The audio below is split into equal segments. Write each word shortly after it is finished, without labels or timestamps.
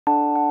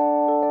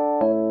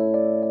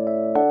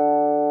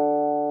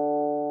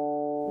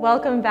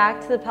Welcome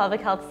back to the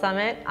Pelvic Health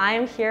Summit. I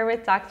am here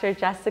with Dr.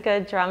 Jessica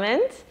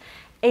Drummond,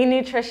 a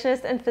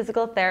nutritionist and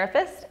physical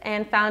therapist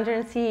and founder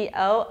and CEO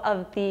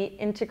of the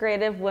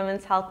Integrative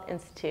Women's Health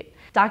Institute.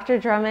 Dr.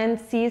 Drummond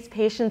sees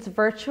patients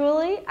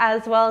virtually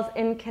as well as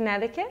in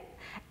Connecticut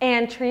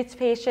and treats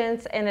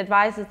patients and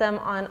advises them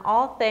on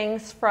all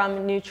things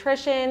from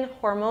nutrition,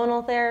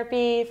 hormonal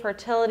therapy,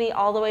 fertility,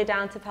 all the way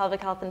down to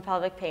pelvic health and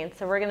pelvic pain.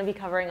 So we're going to be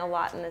covering a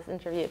lot in this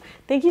interview.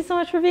 Thank you so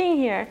much for being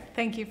here.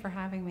 Thank you for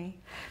having me.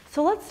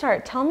 So let's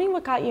start. Tell me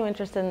what got you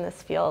interested in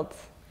this field.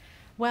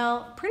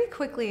 Well, pretty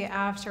quickly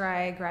after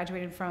I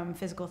graduated from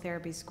physical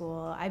therapy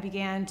school, I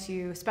began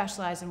to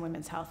specialize in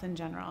women's health in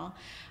general.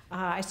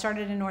 I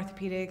started in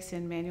orthopedics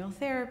and manual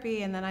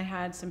therapy, and then I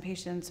had some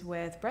patients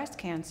with breast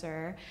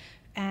cancer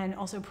and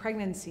also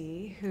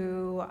pregnancy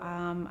who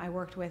I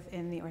worked with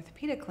in the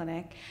orthopedic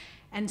clinic.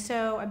 And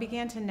so I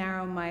began to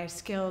narrow my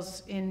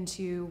skills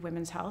into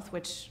women's health,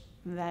 which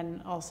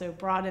then also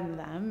broadened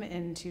them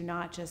into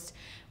not just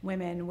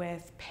women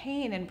with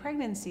pain and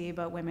pregnancy,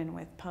 but women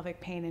with pelvic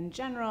pain in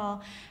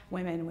general,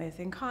 women with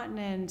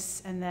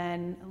incontinence, and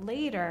then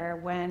later,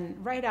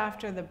 right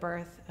after the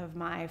birth of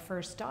my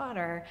first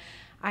daughter,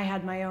 I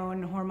had my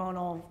own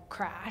hormonal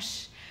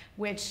crash,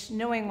 which,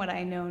 knowing what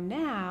I know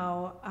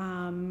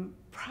now,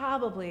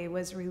 probably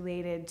was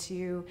related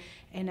to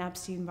an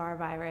Epstein-Barr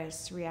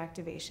virus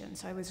reactivation.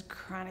 So I was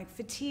chronic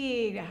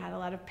fatigue, I had a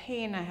lot of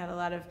pain, I had a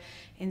lot of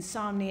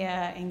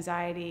insomnia,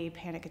 anxiety,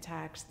 panic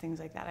attacks, things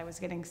like that. I was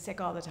getting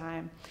sick all the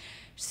time.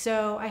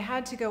 So I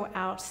had to go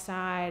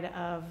outside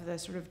of the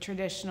sort of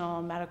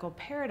traditional medical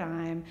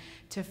paradigm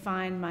to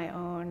find my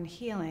own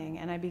healing.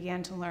 And I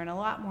began to learn a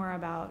lot more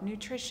about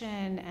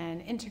nutrition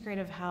and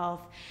integrative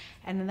health.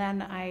 And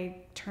then I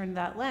turned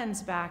that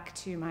lens back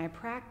to my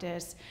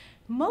practice,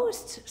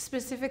 most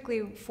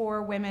specifically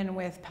for women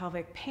with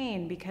pelvic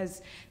pain,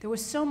 because there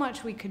was so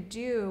much we could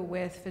do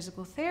with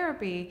physical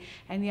therapy,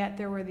 and yet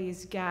there were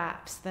these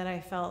gaps that I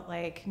felt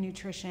like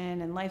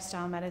nutrition and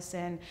lifestyle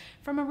medicine,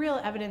 from a real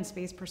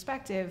evidence-based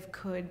perspective,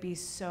 could be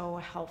so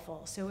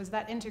helpful. So it was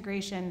that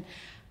integration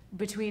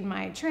between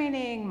my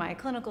training, my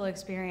clinical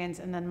experience,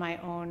 and then my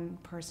own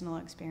personal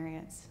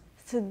experience.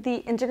 So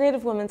the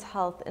Integrative Women's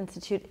Health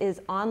Institute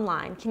is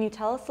online. Can you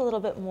tell us a little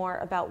bit more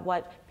about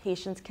what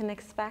patients can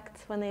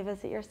expect when they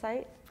visit your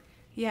site?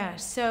 Yeah,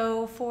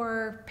 so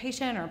for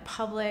patient or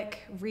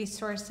public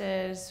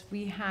resources,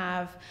 we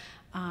have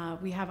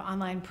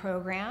online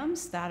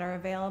programs that are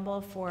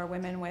available for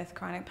women with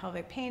chronic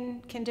pelvic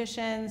pain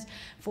conditions,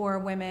 for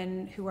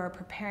women who are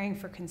preparing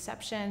for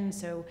conception,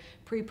 so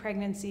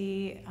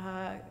pre-pregnancy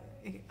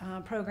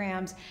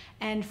programs,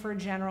 and for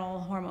general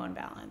hormone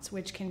balance,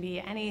 which can be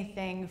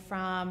anything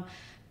from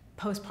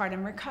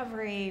postpartum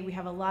recovery. We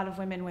have a lot of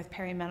women with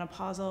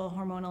perimenopausal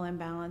hormonal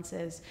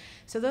imbalances.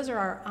 So those are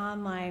our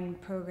online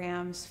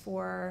programs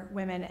for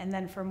women. And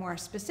then for more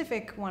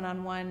specific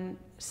one-on-one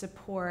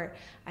support,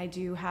 I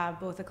do have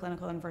both a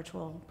clinical and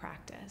virtual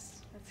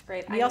practice. That's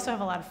great. We also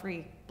have a lot of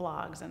free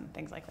blogs and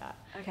things like that.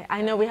 Okay,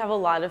 I know we have a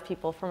lot of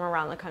people from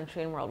around the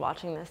country and world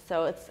watching this,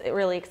 so it's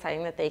really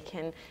exciting that they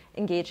can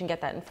engage and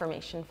get that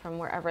information from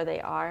wherever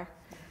they are.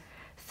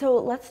 So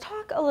let's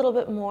talk a little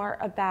bit more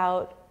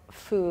about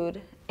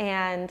food.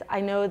 And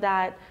I know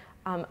that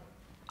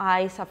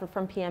I suffered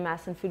from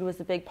PMS, and food was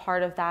a big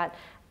part of that,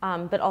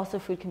 but also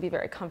food can be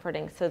very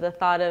comforting. So the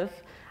thought of,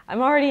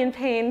 I'm already in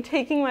pain,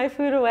 taking my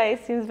food away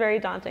seems very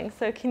daunting.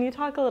 So can you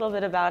talk a little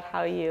bit about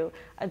how you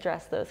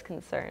address those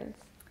concerns?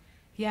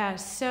 Yeah,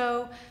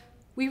 so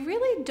we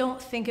really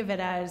don't think of it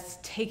as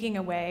taking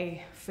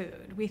away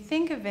food. We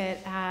think of it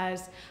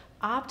as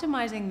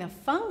optimizing the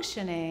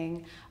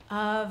functioning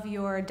of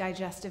your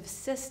digestive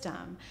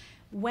system.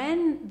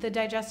 When the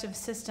digestive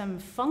system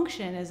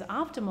function is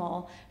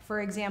optimal,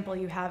 for example,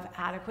 you have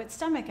adequate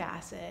stomach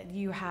acid,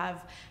 you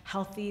have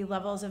healthy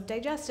levels of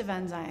digestive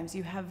enzymes,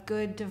 you have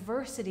good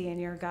diversity in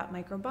your gut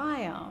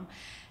microbiome,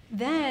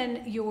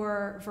 then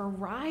your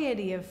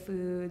variety of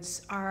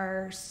foods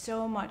are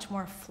so much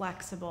more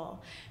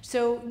flexible.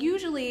 So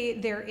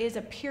usually there is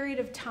a period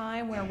of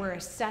time where we're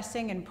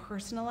assessing and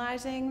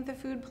personalizing the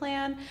food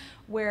plan,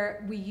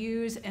 where we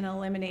use an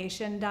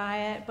elimination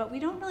diet, but we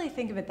don't really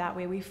think of it that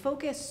way. We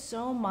focus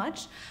so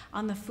much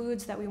on the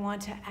foods that we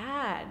want to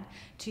add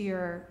to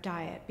your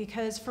diet,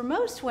 because for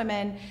most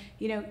women,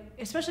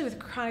 especially with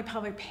chronic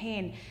pelvic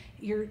pain,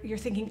 you're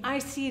thinking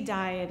IC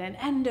diet and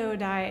endo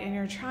diet, and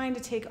you're trying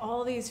to take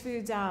all these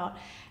foods out.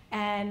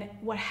 And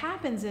what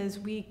happens is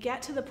we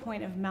get to the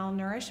point of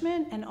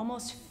malnourishment and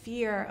almost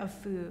fear of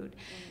food.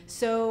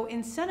 So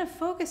instead of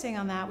focusing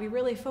on that, we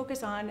really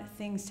focus on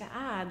things to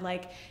add,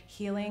 like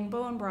healing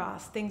bone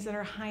broths, things that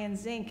are high in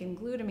zinc and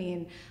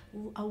glutamine,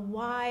 a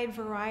wide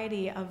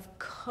variety of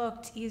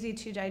cooked, easy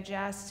to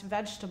digest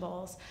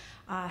vegetables,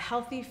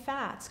 healthy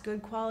fats,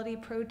 good quality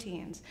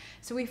proteins.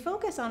 So we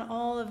focus on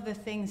all of the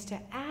things to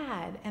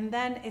add, and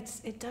then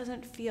it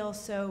doesn't feel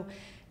so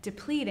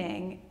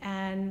depleting.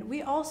 And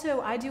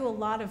I do a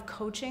lot of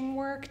coaching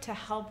work to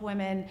help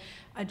women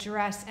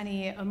address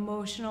any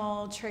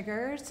emotional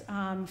triggers.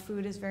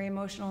 Food is very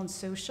emotional and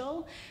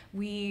social.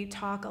 We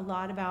talk a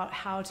lot about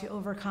how to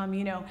overcome,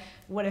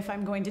 what if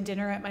I'm going to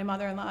dinner at my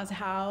mother-in-law's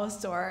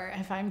house, or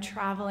if I'm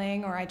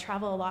traveling, or I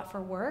travel a lot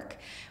for work.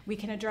 We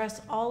can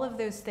address all of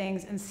those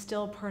things and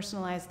still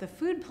personalize the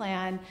food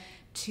plan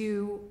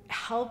to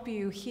help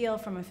you heal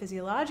from a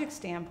physiologic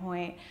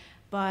standpoint,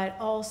 but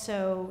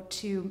also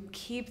to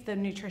keep the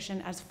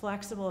nutrition as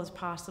flexible as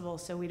possible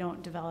so we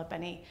don't develop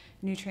any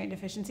nutrient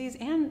deficiencies,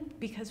 and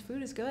because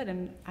food is good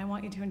and I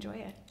want you to enjoy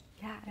it.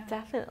 Yeah,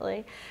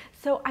 definitely.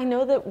 So I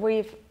know that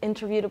we've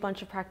interviewed a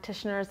bunch of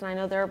practitioners, and I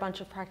know there are a bunch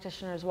of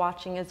practitioners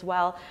watching as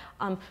well,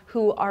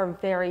 who are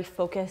very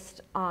focused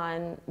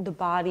on the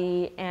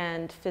body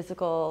and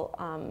physical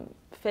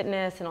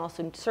fitness and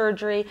also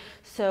surgery.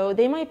 So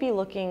they might be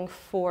looking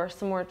for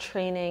some more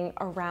training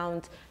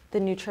around the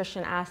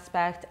nutrition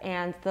aspect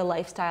and the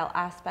lifestyle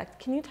aspect.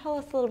 Can you tell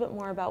us a little bit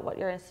more about what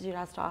your institute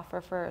has to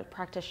offer for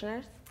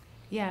practitioners?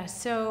 Yeah,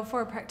 so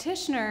for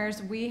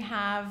practitioners, we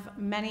have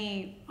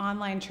many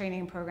online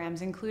training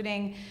programs,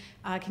 including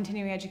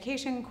continuing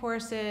education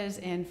courses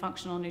in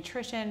functional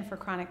nutrition for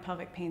chronic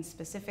pelvic pain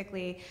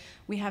specifically.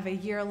 We have a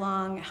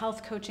year-long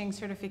health coaching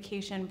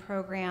certification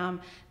program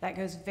that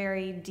goes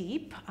very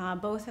deep,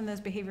 both in those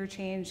behavior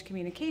change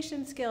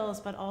communication skills,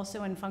 but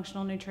also in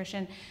functional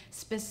nutrition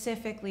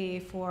specifically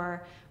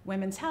for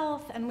women's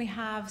health. And we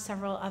have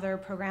several other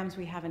programs.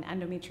 We have an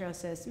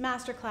endometriosis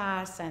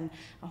masterclass and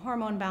a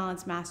hormone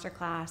balance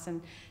masterclass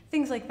and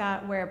things like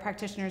that, where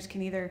practitioners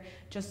can either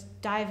just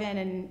dive in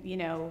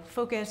and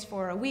focus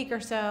for a week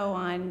or so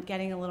on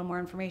getting a little more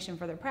information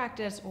for their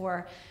practice,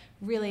 or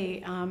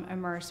really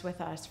immerse with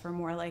us for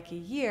more like a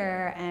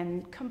year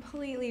and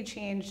completely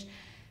change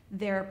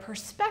their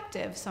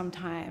perspective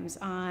sometimes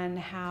on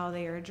how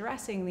they are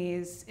addressing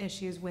these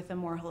issues with a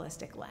more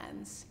holistic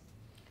lens.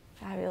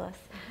 Fabulous.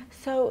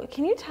 So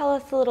can you tell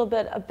us a little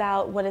bit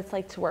about what it's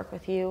like to work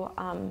with you?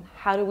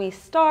 How do we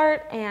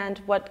start, and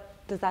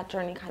what does that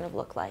journey kind of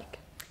look like?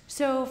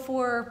 So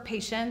for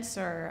patients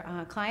or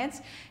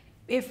clients,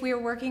 if we are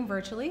working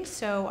virtually,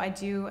 so I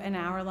do an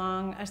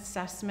hour-long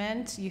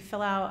assessment. You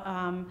fill out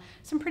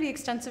some pretty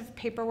extensive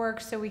paperwork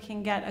so we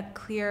can get a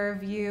clear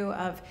view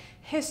of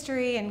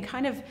history and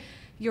kind of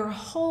your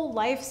whole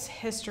life's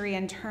history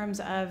in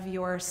terms of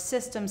your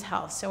system's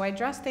health. So I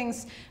address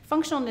things,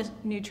 functional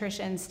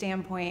nutrition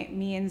standpoint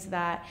means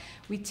that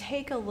we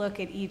take a look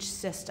at each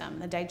system,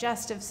 the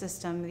digestive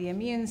system, the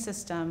immune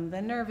system,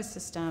 the nervous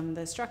system,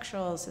 the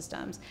structural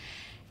systems.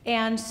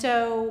 And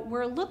so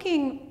we're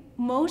looking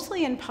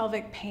mostly in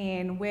pelvic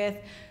pain with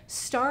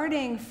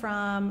starting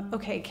from,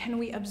 okay, can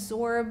we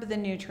absorb the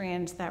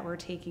nutrients that we're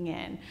taking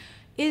in?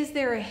 Is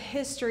there a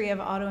history of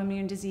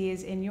autoimmune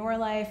disease in your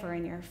life or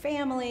in your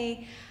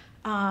family?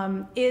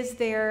 Is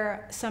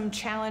there some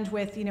challenge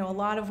with, a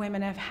lot of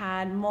women have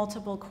had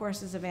multiple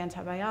courses of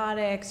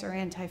antibiotics or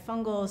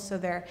antifungals, so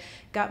their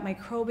gut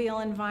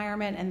microbial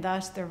environment and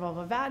thus their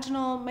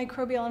vulvovaginal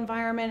microbial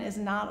environment is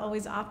not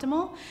always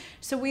optimal.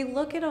 So we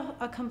look at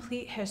a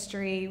complete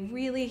history,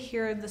 really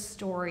hear the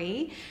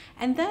story,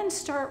 and then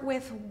start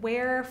with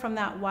where, from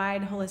that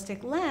wide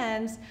holistic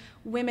lens,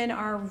 women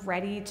are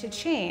ready to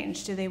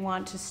change. Do they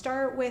want to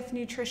start with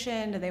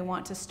nutrition? Do they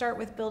want to start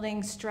with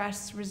building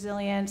stress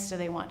resilience? Do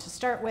they want to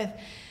start with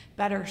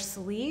better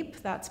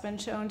sleep? That's been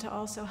shown to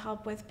also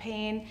help with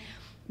pain.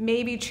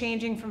 Maybe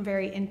changing from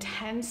very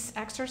intense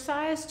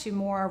exercise to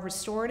more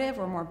restorative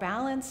or more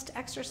balanced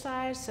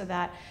exercise so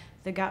that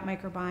the gut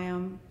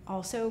microbiome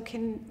also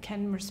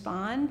can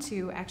respond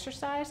to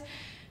exercise.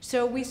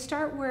 So we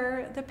start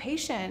where the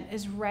patient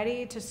is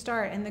ready to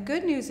start. And the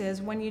good news is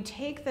when you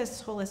take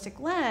this holistic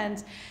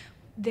lens,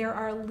 there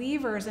are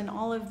levers in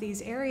all of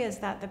these areas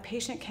that the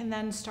patient can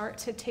then start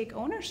to take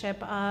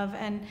ownership of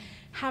and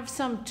have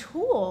some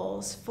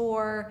tools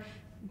for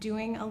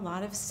doing a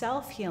lot of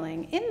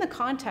self-healing in the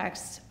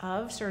context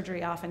of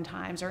surgery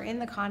oftentimes, or in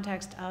the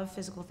context of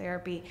physical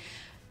therapy.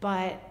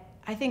 But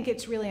I think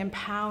it's really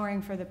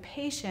empowering for the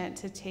patient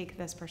to take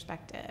this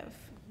perspective.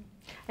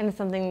 And it's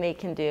something they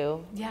can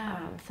do. Yeah.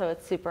 So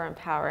it's super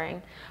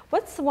empowering.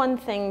 What's one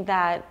thing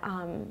that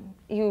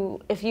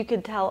if you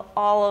could tell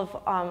all of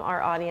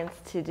our audience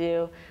to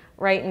do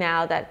right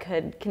now that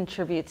could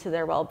contribute to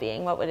their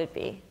well-being, what would it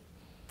be?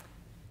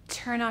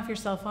 Turn off your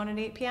cell phone at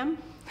 8 p.m.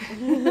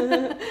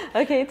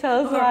 Okay,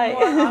 tell us why.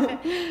 More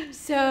often.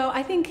 So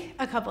I think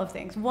a couple of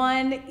things.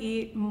 One,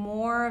 eat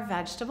more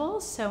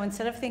vegetables. So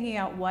instead of thinking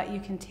out what you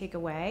can take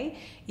away,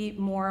 eat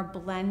more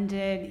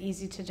blended,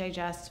 easy to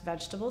digest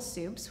vegetable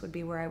soups would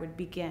be where I would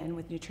begin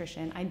with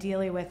nutrition.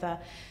 Ideally with a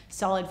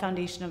solid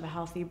foundation of a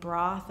healthy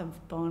broth,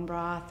 of bone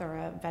broth, or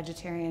a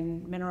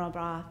vegetarian mineral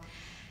broth.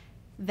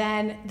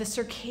 Then the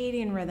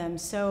circadian rhythm.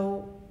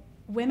 So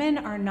women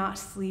are not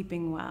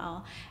sleeping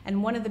well.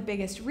 And one of the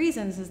biggest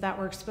reasons is that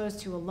we're exposed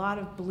to a lot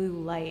of blue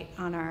light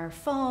on our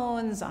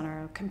phones, on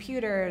our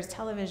computers,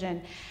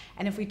 television.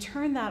 And if we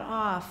turn that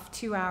off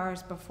 2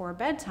 hours before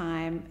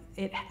bedtime,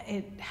 it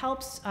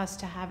helps us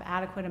to have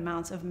adequate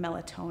amounts of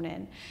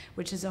melatonin,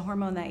 which is a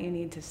hormone that you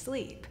need to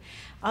sleep.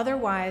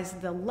 Otherwise,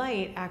 the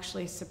light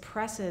actually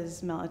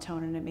suppresses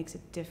melatonin. It makes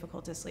it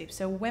difficult to sleep.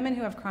 So women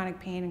who have chronic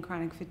pain and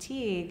chronic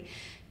fatigue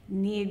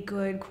need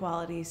good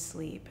quality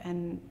sleep.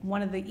 And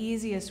one of the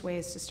easiest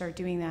ways to start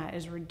doing that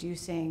is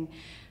reducing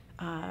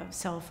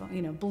cell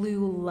phone,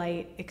 blue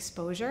light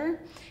exposure.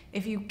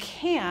 If you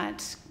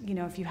can't,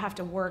 if you have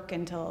to work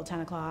until 10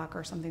 o'clock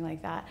or something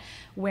like that,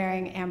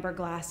 wearing amber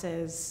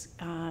glasses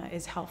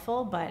is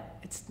helpful, but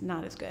it's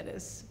not as good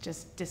as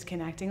just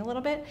disconnecting a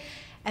little bit.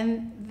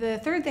 And the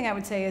third thing I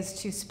would say is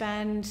to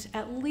spend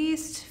at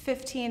least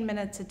 15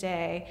 minutes a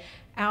day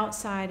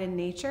outside in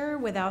nature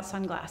without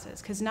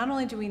sunglasses, because not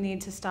only do we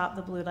need to stop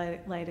the blue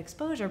light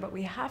exposure, but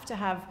we have to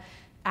have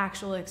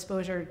actual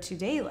exposure to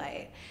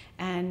daylight.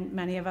 And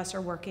many of us are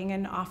working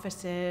in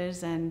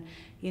offices and,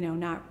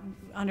 not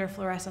under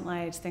fluorescent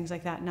lights, things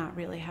like that, not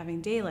really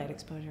having daylight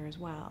exposure as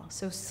well.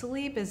 So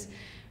sleep is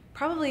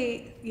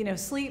probably,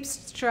 sleep,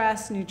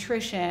 stress,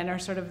 nutrition are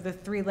sort of the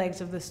three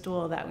legs of the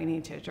stool that we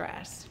need to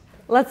address.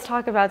 Let's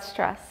talk about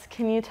stress.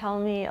 Can you tell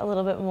me a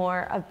little bit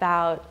more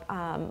about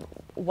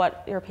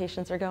what your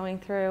patients are going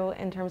through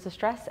in terms of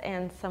stress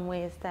and some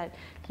ways that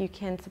you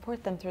can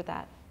support them through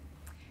that?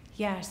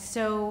 Yes,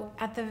 so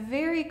at the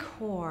very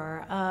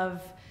core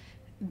of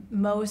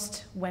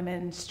most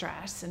women's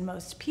stress and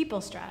most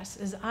people's stress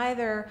is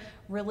either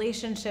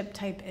relationship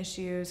type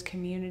issues,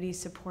 community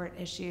support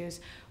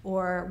issues,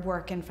 or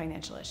work and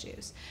financial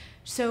issues.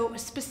 So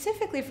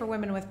specifically for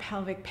women with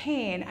pelvic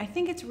pain, I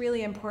think it's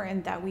really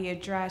important that we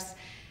address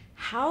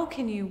how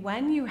can you,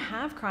 when you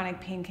have chronic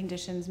pain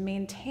conditions,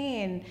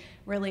 maintain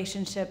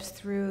relationships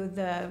through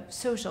the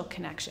social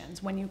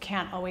connections when you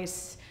can't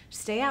always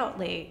stay out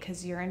late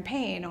because you're in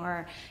pain,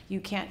 or you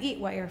can't eat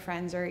what your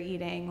friends are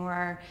eating,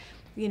 or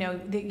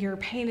that your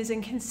pain is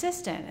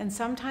inconsistent, and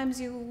sometimes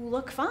you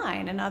look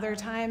fine and other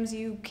times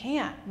you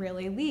can't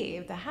really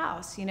leave the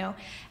house,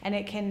 and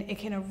it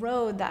can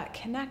erode that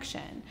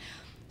connection.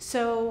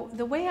 So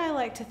the way I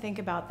like to think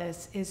about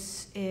this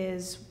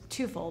is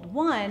twofold.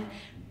 One,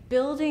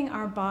 building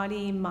our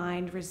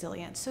body-mind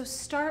resilience. So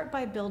start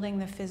by building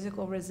the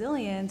physical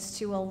resilience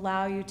to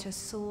allow you to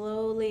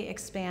slowly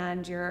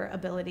expand your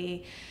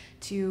ability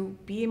to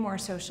be more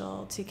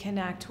social, to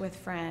connect with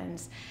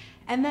friends.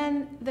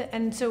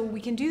 And so we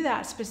can do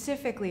that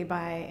specifically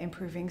by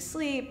improving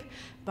sleep,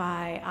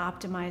 by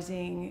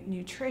optimizing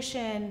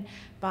nutrition,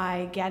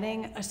 by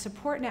getting a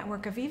support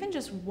network of even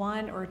just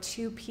 1 or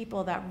 2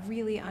 people that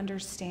really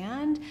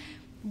understand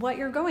what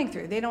you're going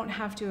through. They don't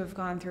have to have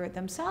gone through it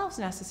themselves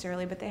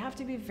necessarily, but they have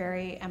to be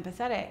very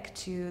empathetic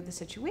to the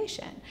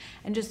situation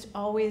and just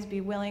always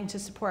be willing to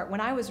support.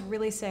 When I was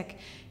really sick,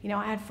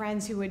 I had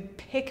friends who would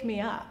pick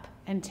me up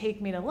and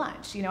take me to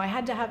lunch. I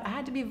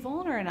had to be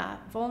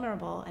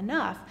vulnerable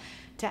enough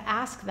to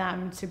ask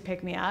them to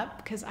pick me up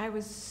because I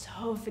was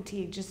so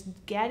fatigued. Just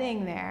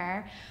getting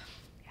there,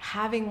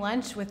 having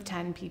lunch with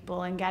 10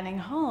 people and getting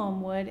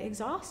home would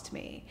exhaust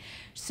me.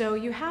 So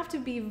you have to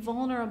be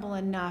vulnerable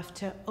enough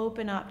to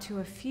open up to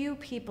a few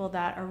people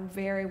that are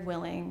very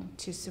willing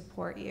to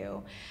support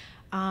you.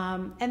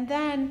 And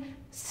then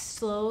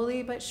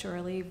slowly but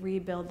surely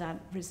rebuild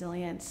that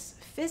resilience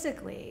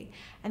physically.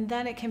 And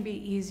then it can be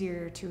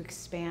easier to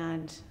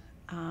expand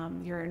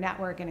your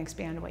network and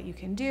expand what you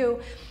can do.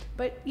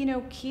 But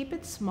keep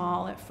it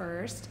small at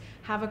first.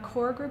 Have a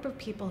core group of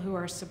people who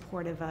are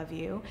supportive of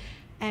you,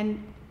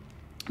 and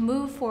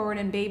move forward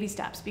in baby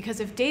steps. Because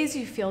if days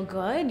you feel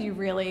good, you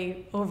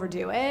really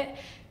overdo it,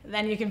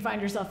 then you can find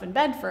yourself in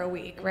bed for a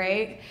week,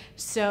 right?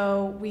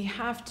 So we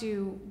have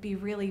to be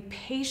really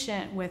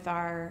patient with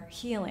our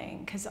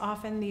healing, because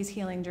often these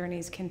healing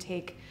journeys can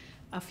take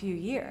a few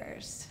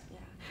years.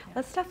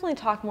 Let's definitely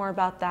talk more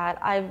about that.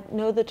 I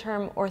know the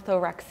term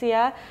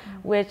orthorexia,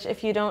 which,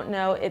 if you don't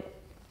know, it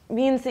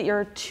means that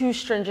you're too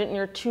stringent and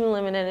you're too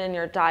limited in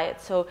your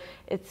diet. So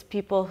it's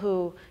people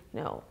who,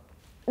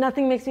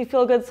 nothing makes me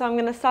feel good, so I'm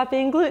going to stop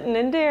eating gluten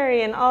and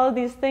dairy and all of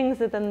these things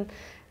that then,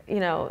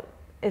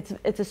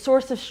 it's a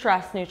source of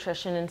stress,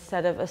 nutrition,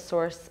 instead of a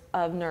source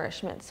of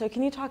nourishment. So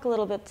can you talk a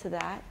little bit to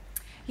that?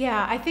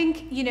 Yeah, I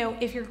think,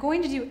 if you're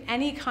going to do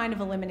any kind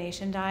of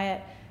elimination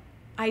diet,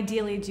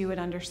 ideally do it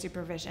under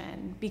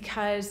supervision,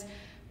 because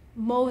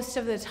most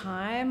of the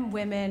time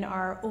women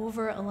are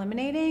over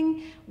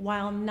eliminating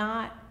while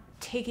not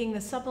taking the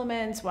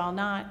supplements, while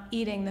not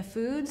eating the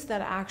foods that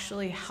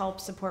actually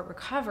help support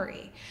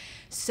recovery.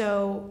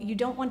 So you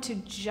don't want to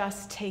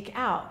just take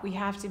out. We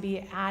have to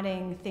be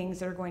adding things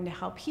that are going to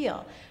help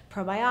heal.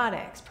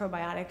 Probiotics,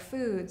 probiotic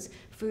foods,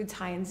 foods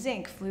high in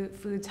zinc,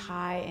 foods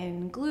high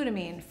in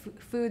glutamine,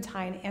 foods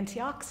high in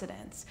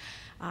antioxidants.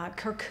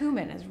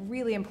 Curcumin is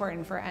really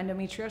important for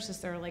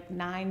endometriosis. There are like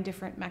 9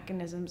 different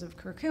mechanisms of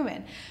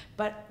curcumin.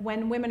 But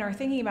when women are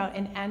thinking about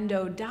an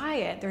endo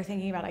diet, they're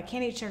thinking about, I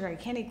can't eat sugar, I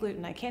can't eat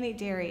gluten, I can't eat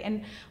dairy.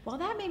 And while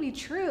that may be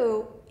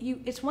true,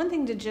 it's one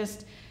thing to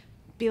just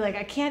be like,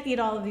 I can't eat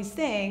all of these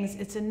things.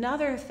 It's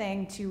another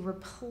thing to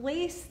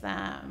replace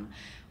them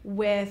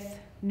with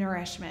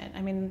nourishment.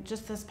 I mean,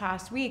 just this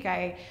past week,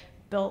 I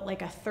built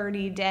like a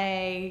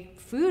 30-day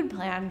food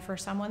plan for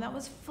someone that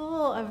was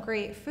full of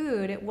great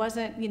food. It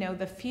wasn't,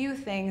 the few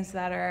things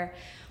that are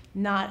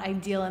not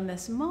ideal in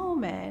this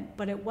moment,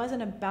 but it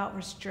wasn't about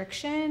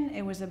restriction.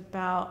 It was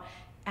about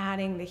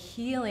adding the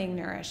healing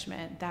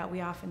nourishment that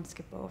we often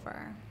skip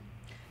over.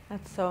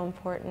 That's so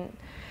important.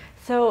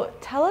 So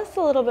tell us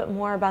a little bit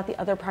more about the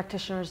other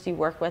practitioners you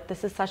work with.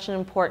 This is such an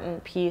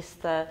important piece,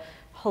 the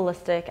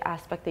holistic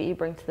aspect that you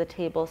bring to the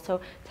table.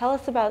 So tell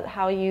us about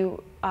how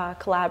you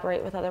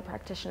collaborate with other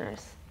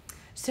practitioners.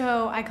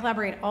 So I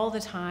collaborate all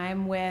the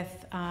time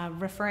with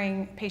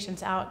referring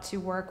patients out to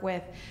work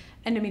with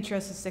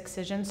endometriosis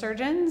excision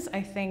surgeons.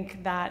 I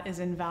think that is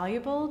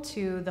invaluable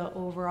to the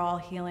overall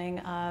healing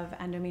of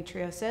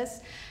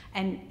endometriosis.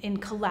 And in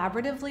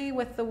collaboratively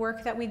with the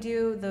work that we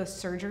do, the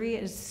surgery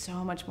is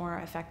so much more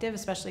effective,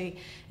 especially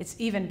it's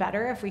even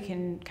better if we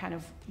can kind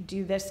of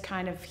do this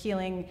kind of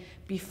healing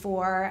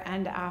before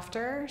and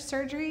after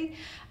surgery.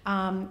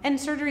 And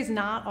surgery is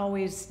not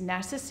always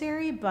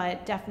necessary,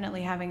 but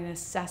definitely having an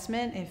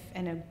assessment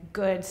and a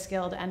good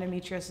skilled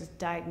endometriosis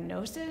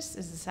diagnosis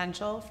is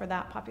essential for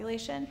that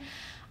population.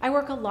 I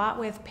work a lot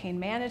with pain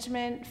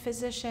management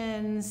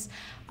physicians.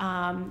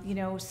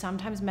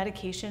 Sometimes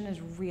medication is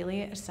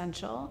really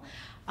essential.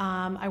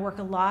 I work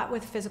a lot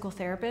with physical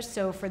therapists.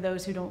 So for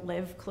those who don't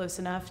live close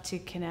enough to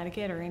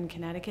Connecticut or in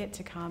Connecticut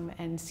to come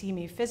and see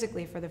me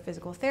physically for the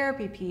physical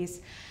therapy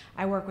piece,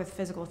 I work with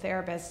physical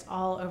therapists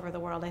all over the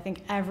world. I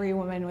think every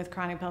woman with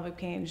chronic pelvic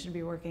pain should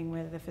be working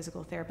with a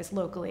physical therapist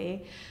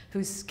locally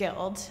who's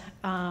skilled.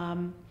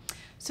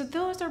 So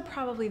those are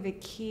probably the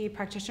key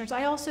practitioners.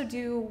 I also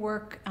do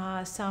work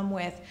some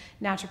with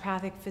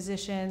naturopathic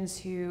physicians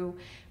who,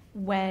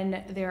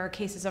 when there are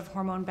cases of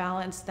hormone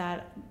balance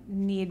that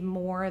need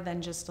more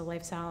than just a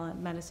lifestyle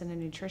medicine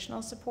and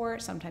nutritional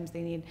support, sometimes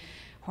they need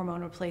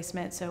hormone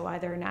replacement. So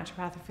either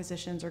naturopathic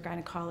physicians or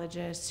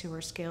gynecologists who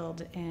are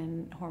skilled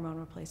in hormone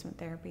replacement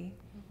therapy.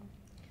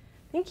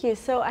 Thank you.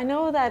 So I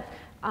know that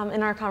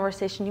in our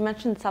conversation, you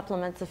mentioned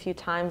supplements a few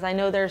times. I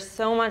know there's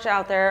so much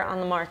out there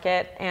on the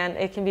market and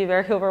it can be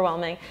very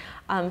overwhelming.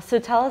 So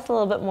tell us a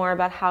little bit more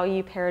about how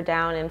you pare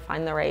down and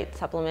find the right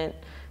supplement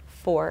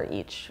for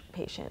each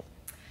patient.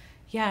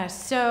 Yeah,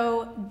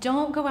 so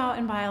don't go out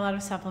and buy a lot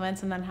of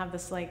supplements and then have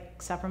this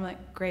like supplement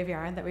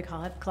graveyard that we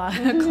call it,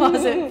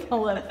 closet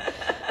full of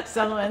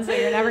supplements that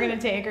you're never going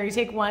to take, or you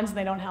take once and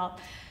they don't help.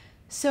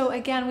 So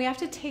again, we have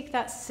to take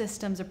that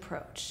systems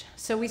approach.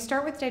 So we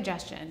start with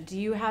digestion. Do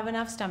you have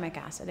enough stomach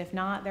acid? If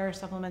not, there are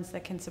supplements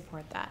that can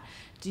support that.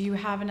 Do you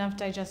have enough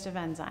digestive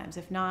enzymes?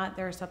 If not,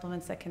 there are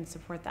supplements that can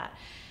support that.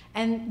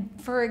 And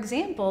for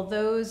example,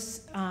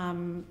 those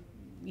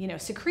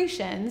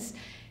secretions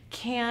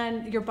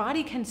your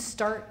body can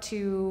start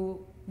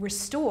to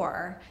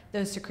restore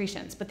those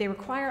secretions, but they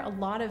require a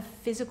lot of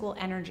physical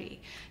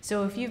energy.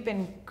 So if you've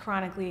been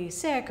chronically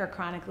sick or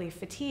chronically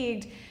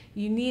fatigued,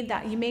 you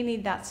may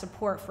need that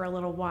support for a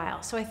little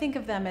while. So I think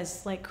of them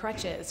as like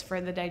crutches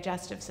for the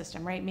digestive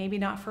system, right? Maybe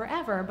not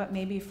forever, but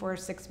maybe for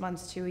 6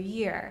 months to a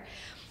year.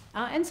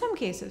 In some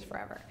cases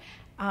forever.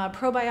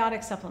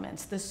 Probiotic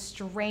supplements, the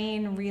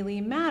strain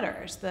really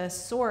matters. The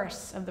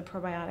source of the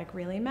probiotic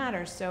really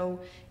matters. So,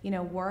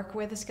 work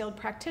with a skilled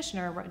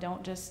practitioner.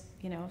 Don't just,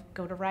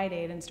 go to Rite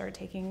Aid and start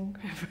taking,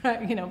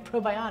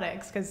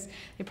 probiotics, because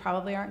they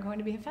probably aren't going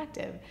to be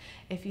effective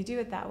if you do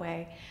it that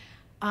way.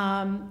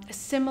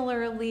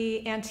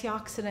 Similarly,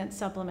 antioxidant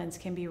supplements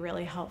can be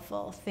really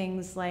helpful.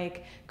 Things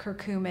like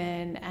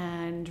curcumin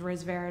and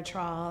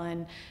resveratrol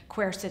and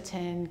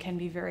quercetin can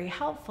be very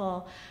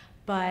helpful.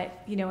 But,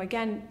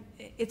 again,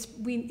 it's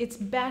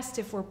best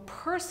if we're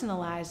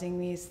personalizing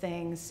these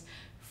things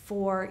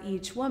for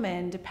each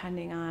woman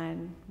depending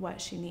on what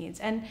she needs.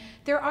 And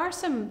there are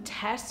some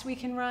tests we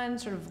can run,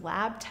 sort of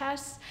lab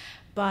tests,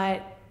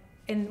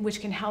 which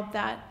can help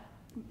that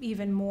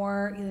even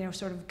more,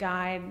 sort of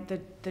guide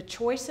the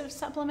choice of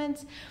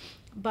supplements.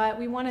 But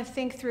we want to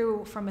think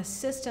through from a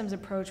systems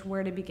approach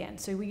where to begin.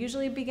 So we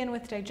usually begin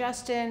with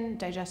digestion,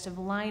 digestive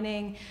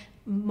lining.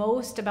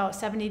 About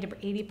 70 to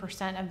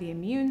 80% of the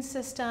immune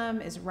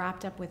system is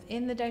wrapped up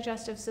within the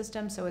digestive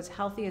system. So as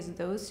healthy as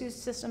those two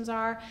systems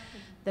are,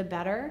 the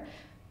better.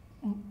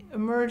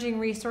 Emerging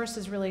research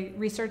is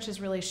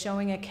really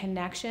showing a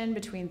connection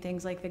between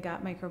things like the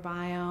gut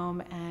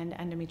microbiome and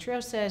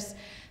endometriosis.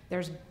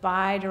 There's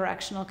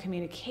bidirectional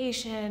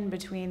communication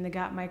between the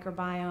gut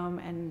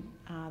microbiome and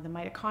the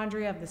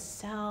mitochondria of the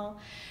cell.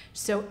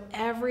 So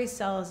every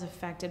cell is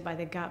affected by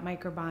the gut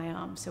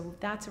microbiome. So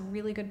that's a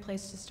really good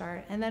place to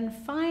start. And then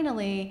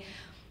finally,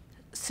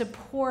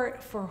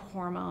 support for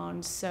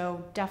hormones,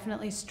 so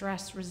definitely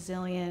stress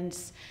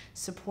resilience,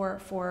 support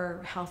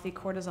for healthy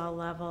cortisol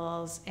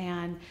levels,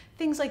 and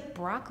things like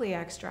broccoli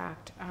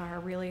extract are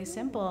really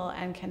simple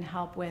and can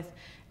help with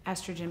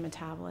estrogen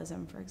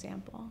metabolism, for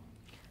example.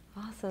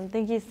 Awesome.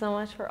 Thank you so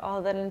much for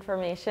all that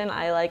information.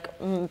 I'm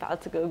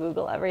about to go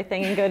Google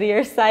everything and go to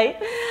your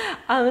site.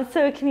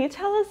 So can you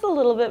tell us a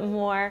little bit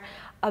more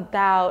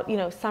about,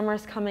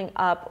 summer's coming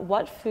up,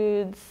 what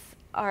foods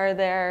are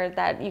there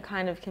that you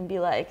kind of can be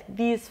like,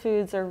 these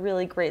foods are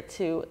really great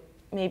to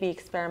maybe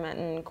experiment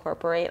and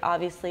incorporate?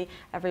 Obviously,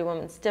 every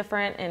woman's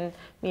different, and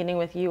meeting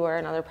with you or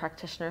another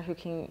practitioner who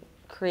can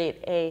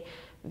create a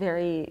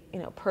very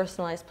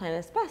personalized plan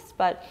is best.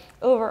 But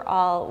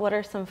overall, what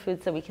are some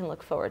foods that we can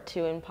look forward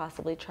to and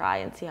possibly try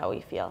and see how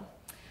we feel?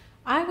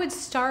 I would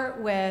start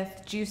with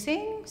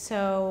juicing,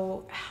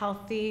 so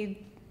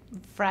healthy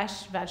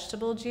fresh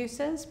vegetable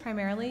juices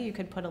primarily. You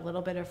could put a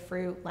little bit of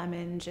fruit,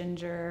 lemon,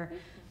 ginger,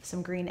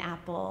 some green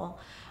apple.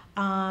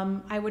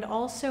 I would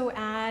also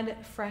add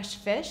fresh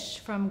fish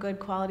from good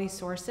quality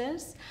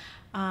sources,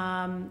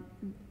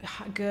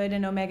 good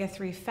and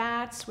omega-3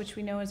 fats, which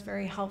we know is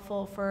very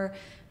helpful for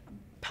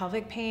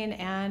pelvic pain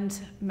and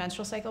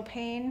menstrual cycle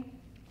pain.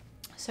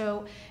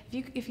 So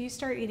if you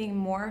start eating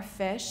more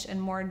fish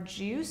and more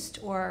juiced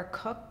or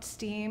cooked,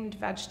 steamed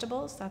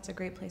vegetables, that's a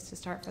great place to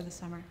start for the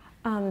summer.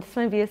 This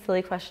might be a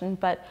silly question,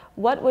 but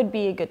what would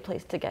be a good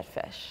place to get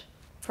fish?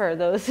 For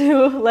those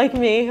who, like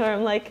me, who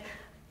I'm like,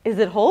 is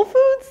it Whole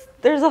Foods?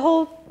 There's a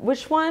whole,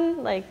 which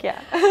one?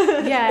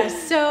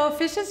 Yes, so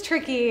fish is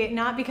tricky,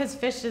 not because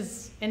fish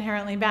is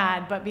inherently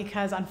bad, but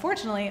because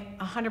unfortunately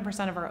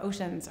 100% of our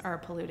oceans are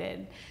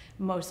polluted,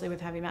 mostly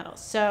with heavy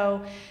metals.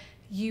 So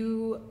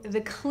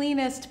the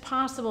cleanest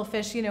possible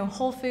fish,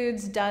 Whole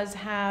Foods does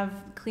have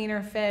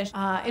cleaner fish.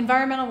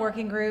 Environmental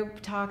Working Group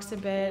talks a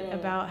bit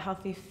about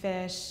healthy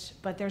fish,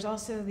 but there's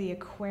also the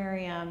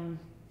aquarium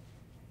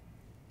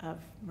of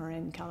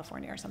Marin,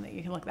 California or something.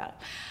 You can look that up.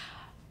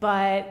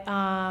 But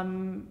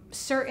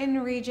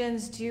certain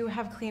regions do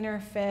have cleaner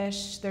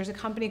fish. There's a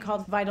company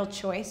called Vital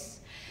Choice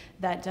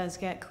that does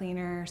get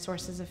cleaner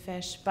sources of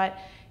fish. But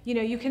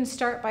you can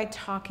start by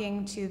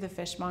talking to the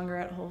fishmonger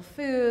at Whole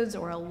Foods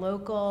or a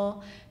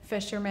local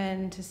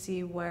fisherman to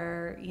see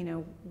where,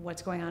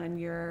 what's going on in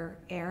your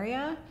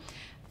area.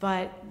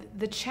 But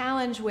the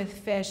challenge with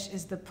fish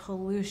is the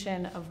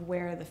pollution of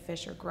where the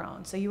fish are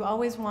grown. So you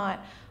always want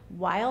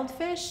wild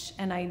fish,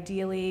 and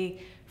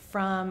ideally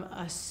from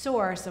a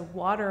source of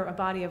water, a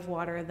body of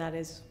water that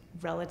is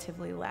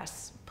relatively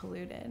less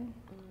polluted.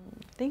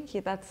 Thank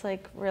you. That's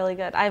really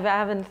good. I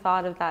haven't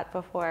thought of that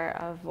before,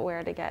 of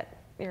where to get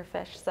your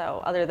fish.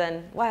 So other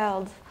than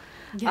wild,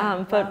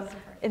 but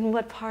in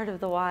what part of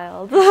the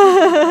wild?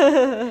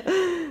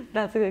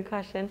 That's a good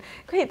question.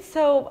 Great.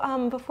 So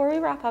before we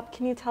wrap up,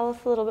 can you tell us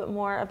a little bit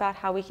more about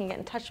how we can get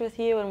in touch with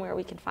you and where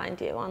we can find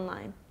you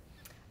online?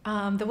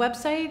 The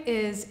website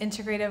is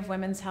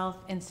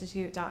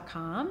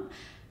integrativewomenshealthinstitute.com.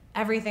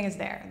 Everything is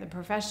there. The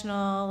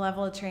professional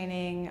level of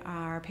training,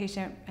 our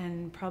patient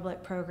and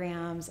public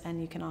programs,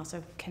 and you can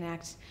also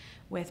connect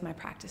with my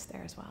practice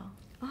there as well.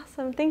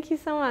 Awesome. Thank you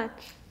so much.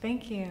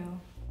 Thank you.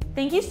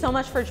 Thank you so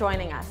much for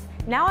joining us.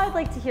 Now I'd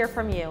like to hear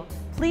from you.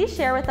 Please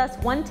share with us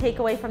one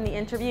takeaway from the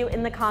interview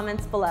in the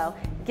comments below.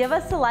 Give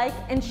us a like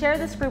and share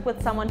this group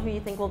with someone who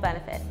you think will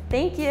benefit.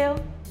 Thank you.